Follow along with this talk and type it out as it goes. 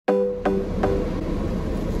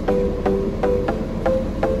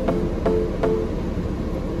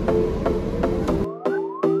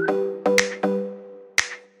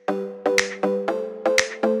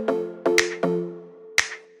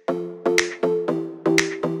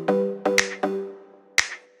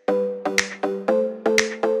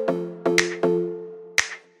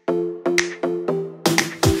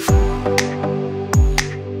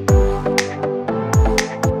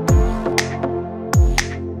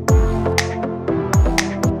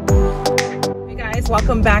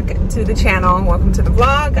welcome back to the channel. Welcome to the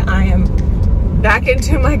vlog. I am back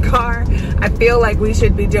into my car. I feel like we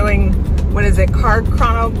should be doing, what is it, car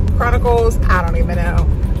chronicles? I don't even know.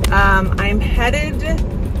 I'm headed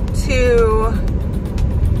to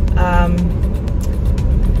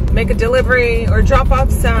make a delivery or drop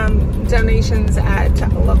off some donations at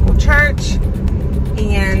a local church.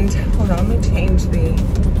 And hold on, let me change the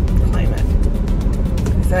climate.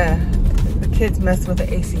 The kids mess with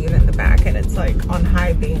the AC unit in the back and it's like on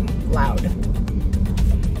high being loud.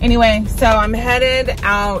 Anyway, so I'm headed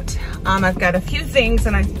out. I've got a few things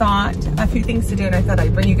to do and I thought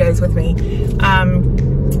I'd bring you guys with me.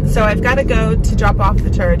 So I've got to go to drop off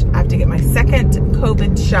the church. I have to get my second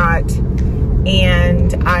COVID shot,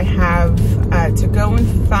 and I have to go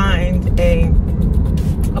and find a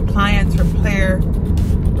appliance repair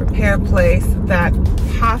place that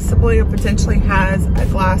possibly or potentially has a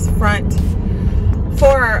glass front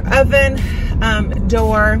for our oven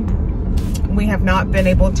door. We have not been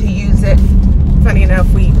able to use it. Funny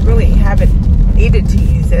enough, we really haven't needed to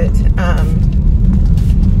use it.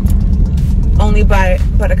 Only but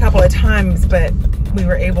a couple of times, but we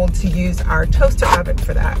were able to use our toaster oven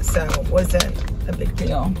for that, so it wasn't a big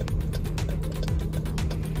deal.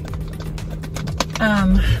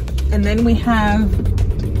 And then we have,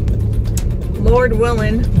 Lord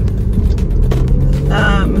willing,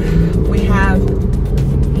 we have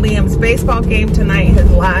Liam's baseball game tonight, his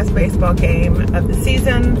last baseball game of the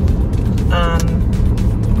season.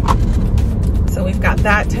 So we've got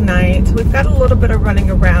that tonight. So we've got a little bit of running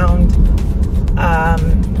around,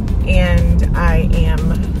 and I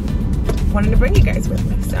am wanting to bring you guys with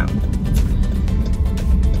me. So,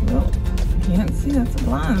 well, can't see, that's a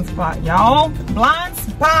blind spot, y'all. Blind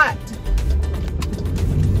spot.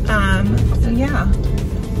 So yeah.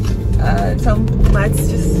 So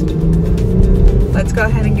let's go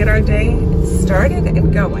ahead and get our day started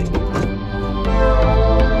and going.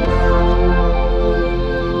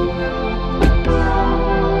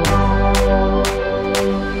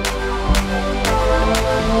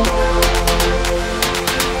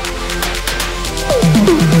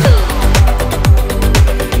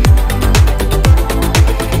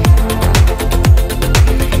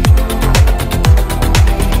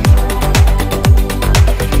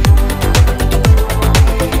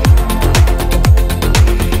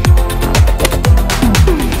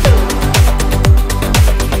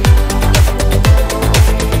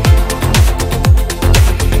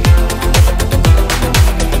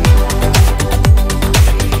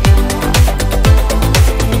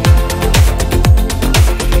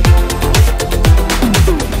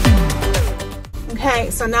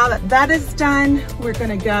 So now that is done, we're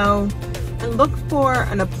gonna go and look for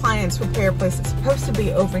an appliance repair place. It's supposed to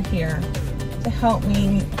be over here to help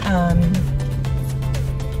me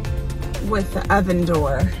with the oven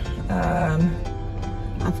door.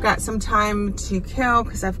 I've got some time to kill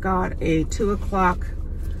because I've got a 2 o'clock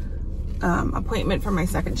appointment for my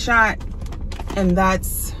second shot, and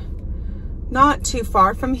that's not too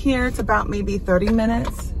far from here. It's about maybe 30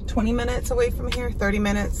 minutes, 20 minutes away from here, 30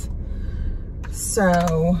 minutes.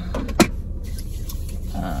 So,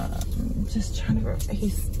 just trying to,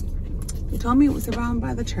 he told me it was around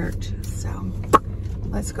by the church. So,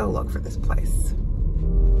 let's go look for this place.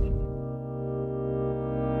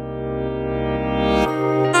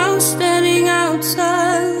 I'm standing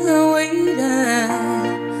outside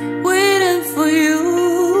waiting for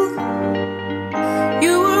you.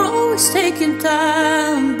 You were always taking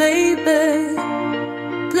time, baby,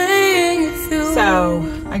 playing it through. So,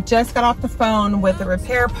 I just got off the phone with a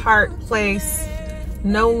repair part place.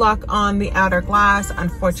 No luck on the outer glass.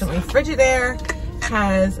 Unfortunately, Frigidaire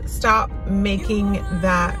has stopped making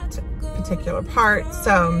that particular part.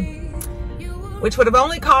 So, which would have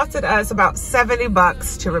only costed us about 70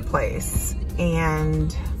 bucks to replace.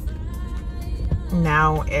 And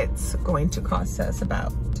now it's going to cost us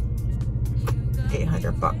about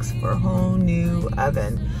 800 bucks for a whole new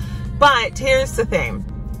oven. But here's the thing.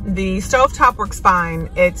 The stovetop works fine.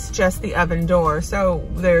 It's just the oven door. So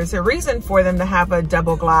there's a reason for them to have a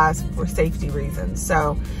double glass for safety reasons.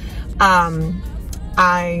 So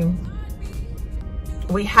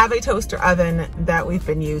we have a toaster oven that we've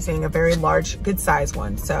been using, a very large, good size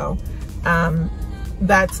one. So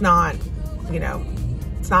that's not,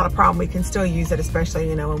 it's not a problem. We can still use it, especially,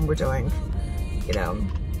 when we're doing,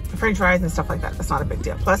 French fries and stuff like that. That's not a big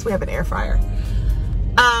deal. Plus we have an air fryer.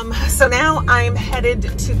 So now I'm headed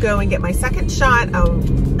to go and get my second shot.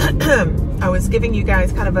 I was giving you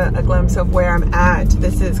guys kind of a glimpse of where I'm at.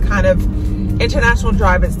 This is kind of International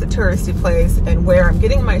Drive. It's the touristy place, and where I'm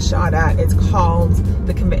getting my shot at, it's called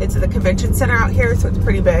it's the convention center out here, so it's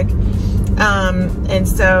pretty big. And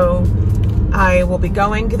so I will be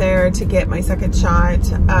going there to get my second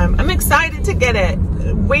shot. I'm excited to get it.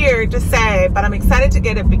 Weird to say, but I'm excited to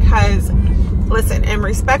get it because, listen, in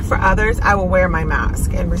respect for others, I will wear my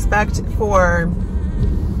mask. In respect for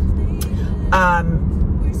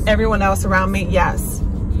everyone else around me, yes.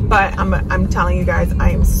 But I'm telling you guys, I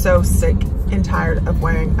am so sick and tired of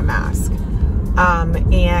wearing a mask.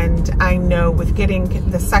 And I know with getting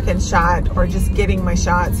the second shot, or just getting my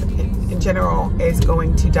shots in general, is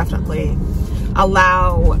going to definitely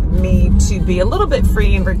allow me to be a little bit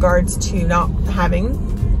free in regards to not having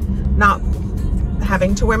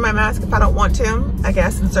to wear my mask if I don't want to, I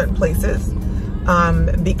guess, in certain places,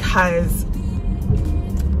 because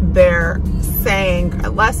they're saying,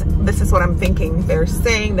 unless, this is what I'm thinking, they're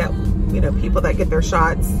saying that, you know, people that get their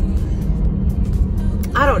shots,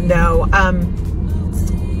 I don't know,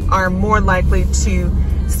 are more likely to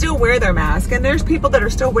still wear their mask. And there's people that are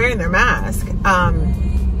still wearing their mask out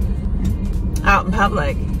in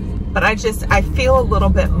public. But I feel a little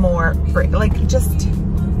bit more like just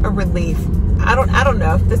a relief. I don't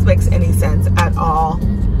know if this makes any sense at all.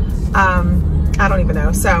 I don't even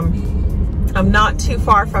know. So I'm not too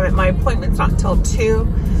far from it. My appointment's not until 2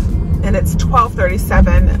 and it's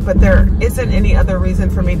 12:37, but there isn't any other reason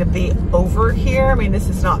for me to be over here. I mean, this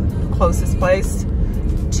is not the closest place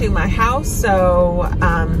to my house, so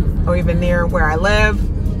or even near where I live,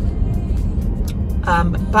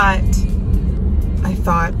 but I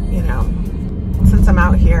thought, you know, since I'm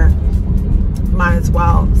out here, might as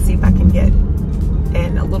well see if I can get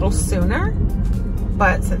in a little sooner.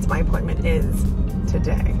 But since my appointment is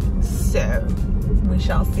today, so we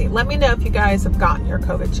shall see. Let me know if you guys have gotten your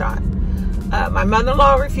COVID shot. My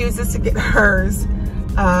mother-in-law refuses to get hers.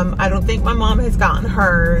 I don't think my mom has gotten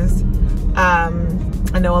hers.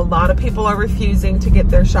 I know a lot of people are refusing to get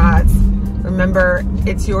their shots. Remember,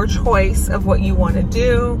 it's your choice of what you want to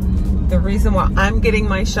do. The reason why I'm getting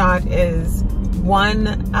my shot is,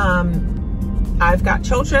 one, I've got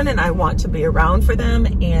children and I want to be around for them,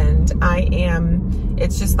 and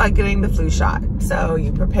it's just like getting the flu shot. So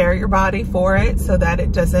you prepare your body for it so that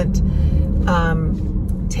it doesn't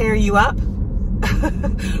tear you up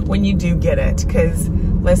when you do get it. Because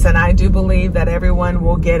listen, I do believe that everyone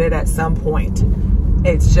will get it at some point.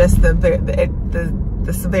 It's just the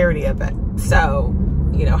severity of it. So,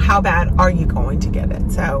 you know, how bad are you going to get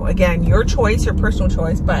it? So again, your choice, your personal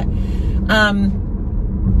choice. But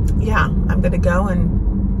yeah, I'm gonna go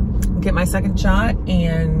and get my second shot.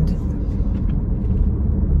 And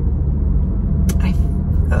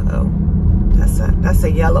that's a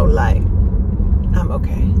yellow light. I'm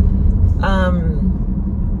okay.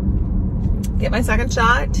 Get my second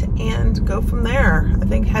shot and go from there. I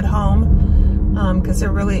think head home, because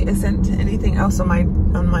there really isn't anything else on my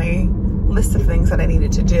list of things that I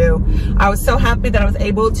needed to do. I was so happy that I was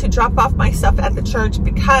able to drop off my stuff at the church,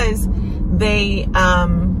 because they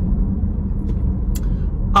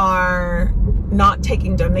are not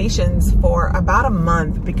taking donations for about a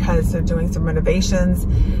month because they're doing some renovations.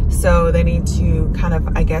 So they need to kind of,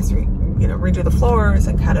 I guess, redo the floors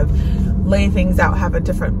and kind of lay things out, have a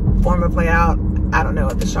different form of layout. I don't know,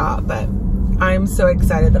 at the shop, but I'm so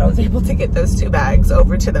excited that I was able to get those 2 bags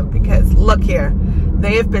over to them, because look here,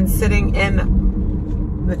 they have been sitting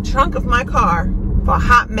in the trunk of my car for a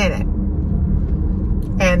hot minute.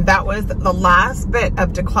 And that was the last bit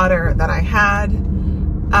of declutter that I had.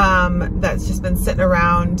 That's just been sitting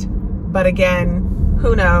around. But again,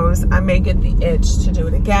 who knows? I may get the itch to do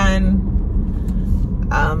it again,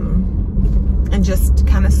 and just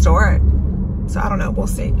kind of store it. So I don't know, we'll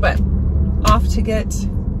see. But off to get,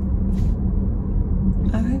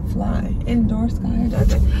 I fly indoor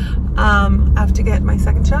skydiving. I have to get my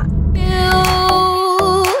second shot. You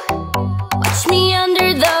watch me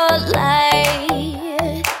under the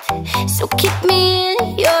light, so keep me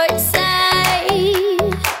in your sight,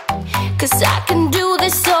 'cause I can do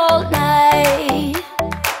this all night.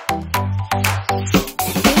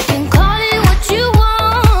 You can call it what you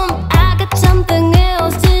want, I got something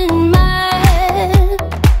else in mind.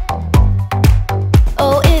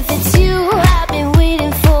 Oh, if it's you I've been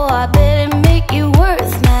waiting for, I better make you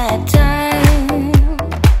worth my time.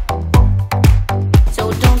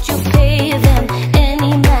 So don't you pay them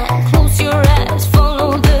any mind, close your eyes,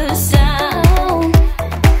 follow the sound.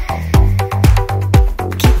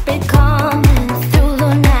 Keep it coming through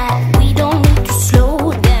the night, we don't need to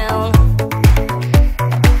slow down.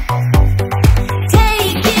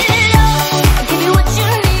 Take it all, I'll give you what you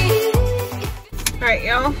need. All right,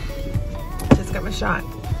 y'all, just got my shot.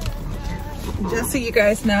 Just so you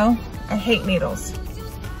guys know, I hate needles.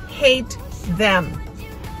 Hate them.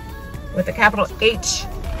 With a capital H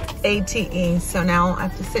ATE. So now I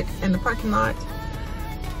have to sit in the parking lot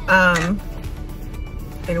and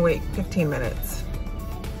wait 15 minutes.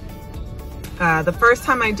 The first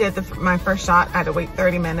time I did my first shot, I had to wait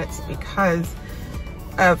 30 minutes because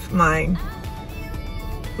of my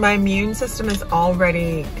immune system has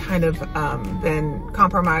already kind of been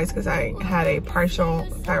compromised because I had a partial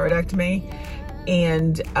thyroidectomy,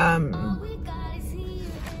 and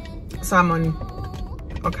so I'm on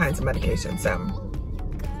all kinds of medication. So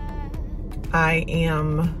I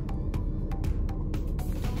am,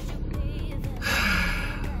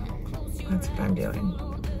 that's what I'm doing,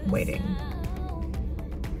 waiting.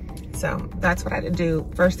 So that's what I had to do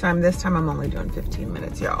first time. This time I'm only doing 15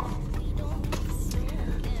 minutes, y'all.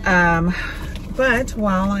 But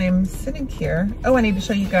while I'm sitting here, oh, I need to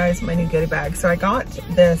show you guys my new goodie bag. So I got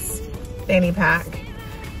this fanny pack.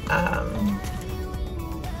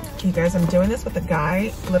 You guys, I'm doing this with a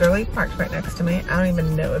guy literally parked right next to me. I don't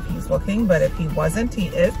even know if he's looking, but if he wasn't, he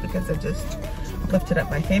is, because I just lifted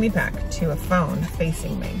up my fanny pack to a phone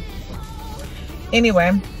facing me.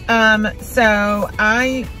 Anyway, so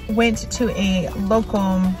I went to a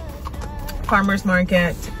local farmer's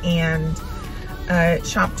market and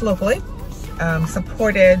shopped locally,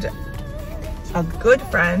 supported a good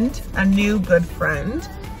friend, a new good friend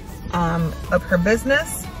of her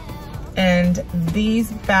business. And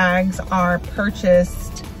these bags are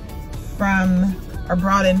purchased from, or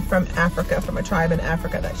brought in from Africa, from a tribe in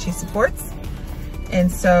Africa that she supports.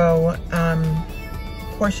 And so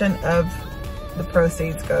portion of the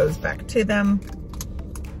proceeds goes back to them.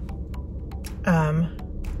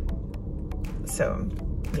 So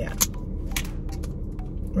yeah,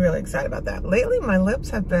 really excited about that. Lately my lips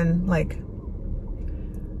have been like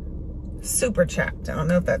super chapped. I don't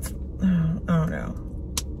know if that's, I don't know.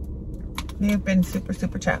 They've been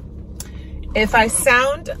super chapped. If I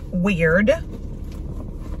sound weird,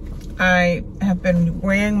 I have been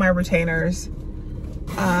wearing my retainers.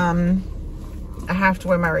 I have to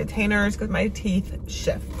wear my retainers because my teeth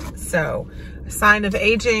shift. So a sign of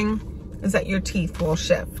aging is that your teeth will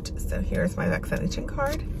shift. So here's my vaccination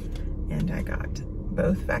card, and I got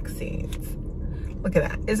both vaccines. Look at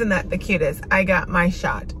that. Isn't that the cutest? I got my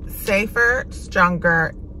shot. Safer,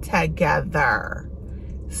 stronger, together.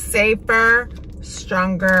 Safer,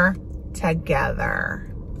 stronger, together.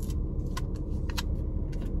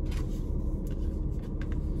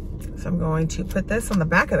 So I'm going to put this on the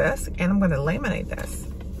back of this, and I'm going to laminate this.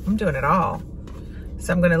 I'm doing it all.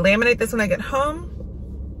 So I'm going to laminate this when I get home,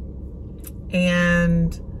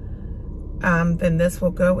 and then this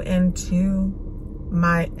will go into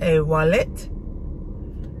my wallet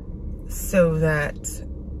so that,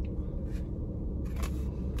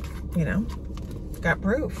 you know, got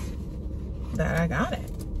proof that I got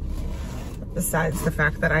it. Besides the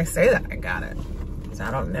fact that I say that I got it. So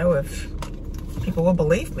I don't know if people will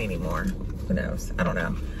believe me anymore. Who knows? I don't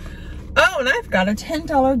know. Oh, and I've got a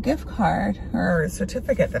 $10 gift card or a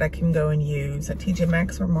certificate that I can go and use at TJ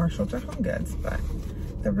Maxx or Marshalls or Home Goods, but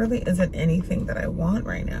there really isn't anything that I want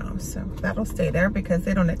right now. So that'll stay there because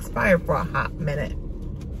they don't expire for a hot minute.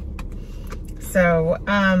 So,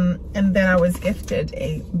 and then I was gifted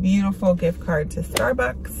a beautiful gift card to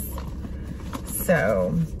Starbucks.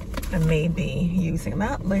 So I may be using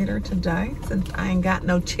that later today since I ain't got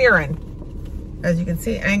no cheering. As you can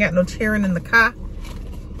see, I ain't got no cheering in the car.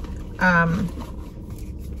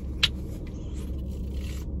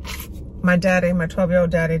 My daddy, my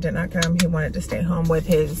 12-year-old daddy did not come. He wanted to stay home with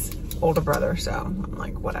his older brother. So I'm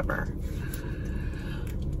like, whatever.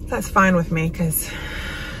 That's fine with me because,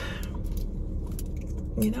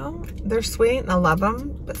 you know, they're sweet and I love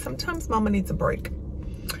them, but sometimes mama needs a break.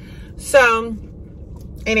 So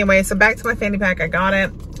anyway, so back to my fanny pack. I got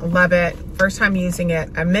it, love it. First time using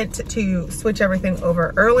it. I meant to switch everything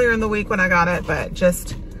over earlier in the week when I got it, but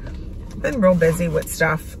just been real busy with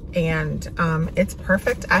stuff, and it's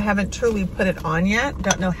perfect. I haven't truly put it on yet.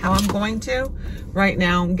 Don't know how I'm going to. Right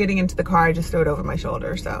now, getting into the car, I just threw it over my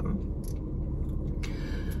shoulder. So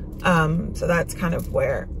that's kind of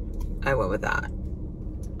where I went with that.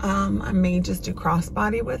 I may just do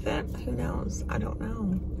crossbody with it. Who knows? I don't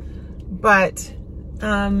know. But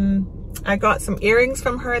I got some earrings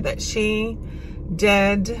from her that she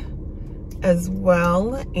did as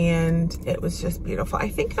well, and it was just beautiful. I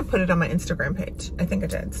think I put it on my Instagram page. I think I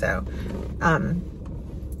did. So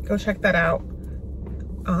go check that out.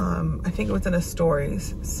 I think it was in a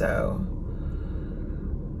stories. So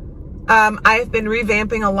I've been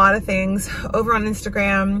revamping a lot of things over on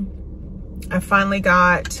Instagram. I finally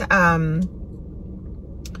got some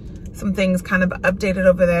things kind of updated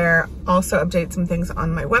over there. Also update some things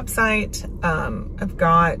on my website. I've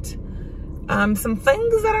got some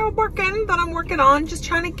things that I'm working on, just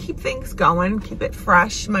trying to keep things going, keep it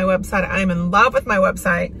fresh. My website, I'm in love with my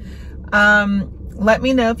website. Let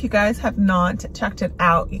me know if you guys have not checked it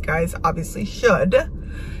out. You guys obviously should,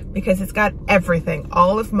 because it's got everything,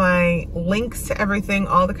 all of my links to everything,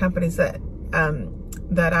 all the companies that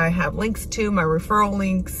I have links to, my referral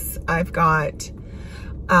links. I've got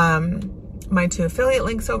my 2 affiliate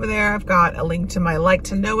links over there. I've got a link to my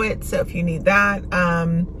LiketoKnow.it, so if you need that.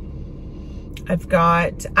 I've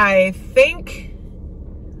got, I think,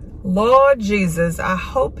 Lord Jesus, I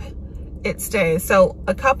hope it stays. So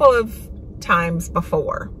a couple of times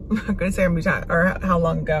before, I'm not going to say how many times or how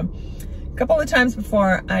long ago, a couple of times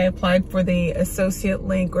before, I applied for the associate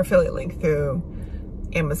link or affiliate link through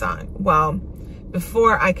Amazon. Well,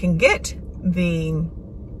 before I can get the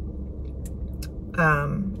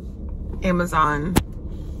Amazon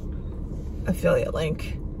affiliate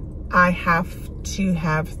link, I have to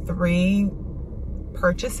have 3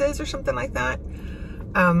 purchases or something like that.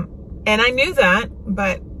 And I knew that,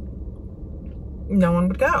 but no one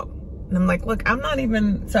would go. And I'm like, look, I'm not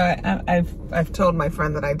even, so I've told my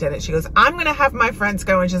friend that I did it. She goes, I'm going to have my friends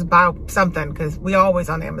go and just buy something, because we always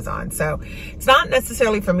on Amazon. So it's not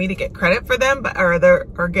necessarily for me to get credit for them, but,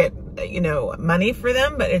 or get, you know, money for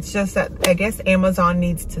them. But it's just that I guess Amazon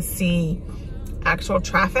needs to see actual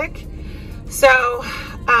traffic. So,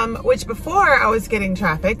 which before I was getting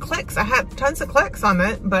traffic, clicks, I had tons of clicks on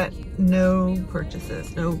it, but no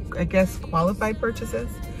purchases, no, I guess, qualified purchases.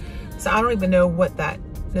 So I don't even know what that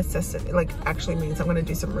necessity, like, actually means. I'm going to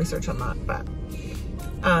do some research on that,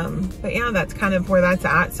 but yeah, that's kind of where that's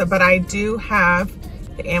at. So, but I do have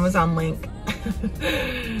the Amazon link,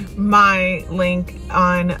 my link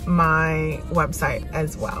on my website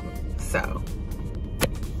as well. So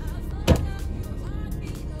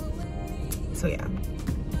yeah.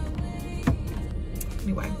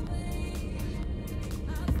 Anyway,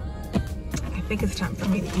 I think it's time for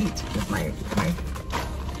me to eat, because my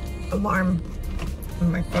alarm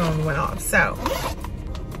on my phone went off. So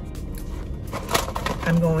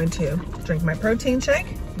I'm going to drink my protein shake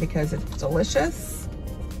because it's delicious.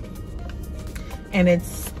 And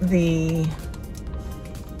it's the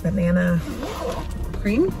banana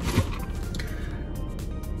cream.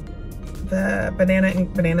 The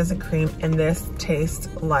bananas and cream, and this tastes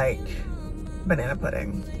like banana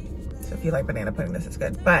pudding. So if you like banana pudding, this is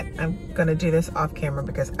good. But I'm gonna do this off camera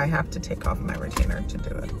because I have to take off my retainer to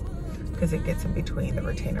do it, because it gets in between the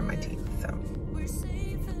retainer and my teeth. So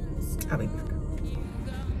I'll be back.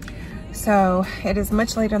 So it is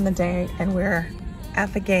much later in the day and we're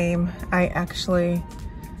at the game. I actually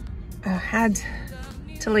had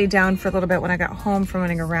to lay down for a little bit when I got home from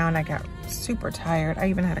running around. I got super tired. I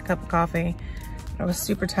even had a cup of coffee. I was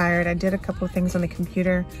super tired. I did a couple of things on the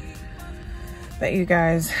computer. But you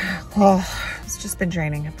guys, oh, it's just been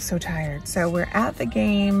draining. I'm so tired. So we're at the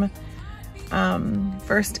game,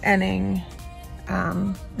 first inning,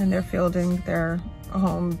 and they're fielding their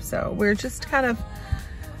home. So we're just kind of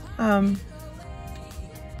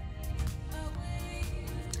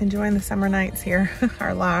enjoying the summer nights here.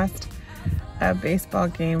 Our last baseball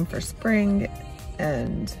game for spring,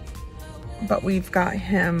 but we've got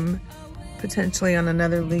him potentially on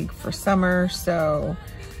another league for summer, so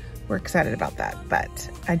we're excited about that. But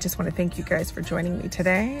I just want to thank you guys for joining me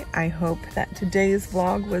today. I hope that today's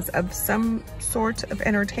vlog was of some sort of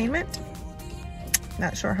entertainment.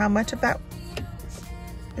 Not sure how much of that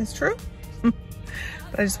is true, but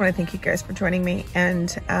I just want to thank you guys for joining me.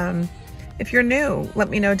 And if you're new, let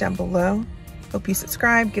me know down below. Hope you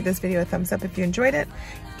subscribe, give this video a thumbs up if you enjoyed it,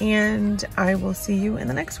 and I will see you in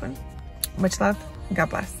the next one. Much love, and God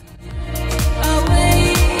bless.